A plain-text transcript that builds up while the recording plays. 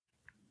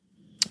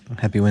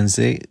Happy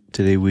Wednesday.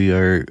 Today we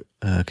are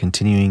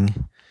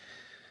continuing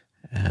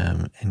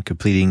and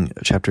completing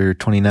chapter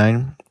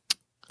 29.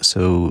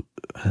 So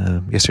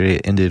yesterday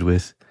it ended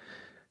with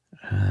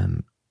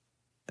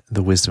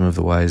the wisdom of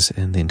the wise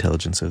and the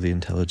intelligence of the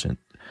intelligent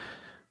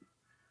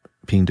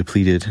being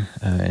depleted.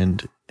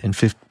 And in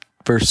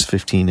verse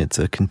 15, it's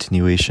a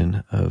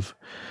continuation of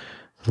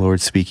the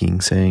Lord speaking,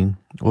 saying,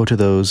 "Woe to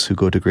those who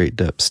go to great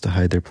depths to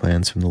hide their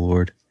plans from the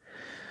Lord,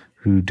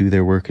 who do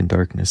their work in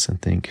darkness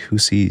and think, who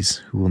sees,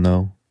 who will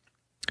know?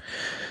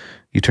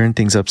 You turn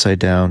things upside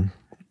down,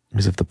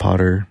 as if the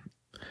potter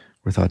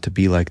were thought to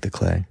be like the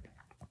clay.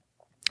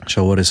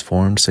 Shall what is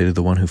formed say to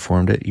the one who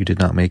formed it, you did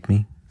not make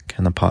me?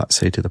 Can the pot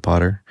say to the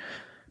potter,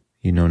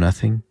 you know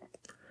nothing?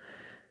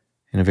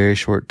 In a very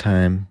short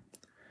time,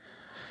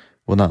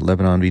 will not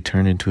Lebanon be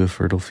turned into a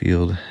fertile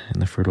field,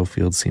 and the fertile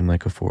field seem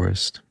like a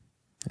forest?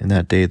 In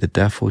that day the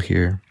deaf will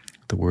hear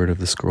the word of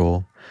the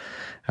scroll.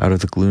 Out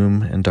of the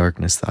gloom and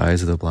darkness the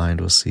eyes of the blind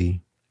will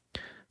see.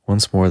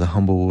 Once more the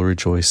humble will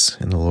rejoice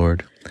in the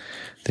Lord.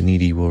 The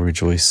needy will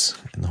rejoice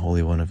in the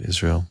Holy One of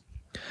Israel.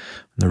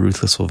 When the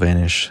ruthless will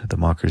vanish, the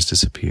mockers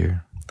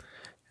disappear,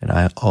 and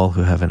all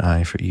who have an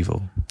eye for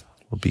evil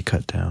will be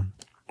cut down."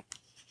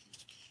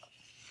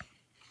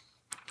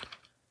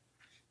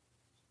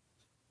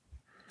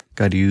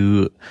 God,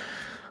 you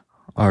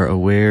are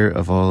aware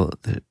of all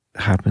that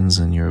happens,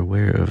 and you're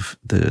aware of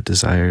the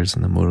desires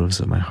and the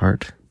motives of my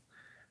heart.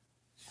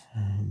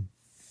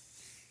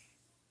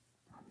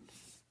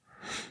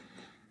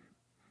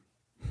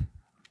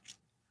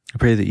 I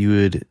pray that you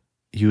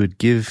would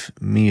give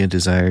me a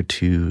desire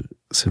to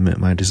submit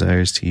my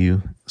desires to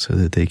you so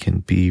that they can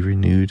be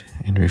renewed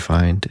and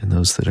refined, and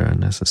those that are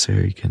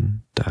unnecessary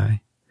can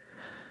die.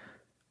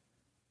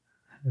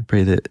 I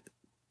pray that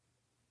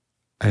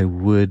I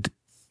would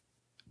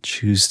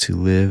choose to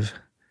live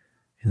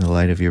in the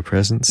light of your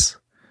presence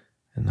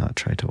and not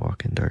try to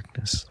walk in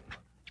darkness.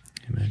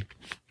 Amen.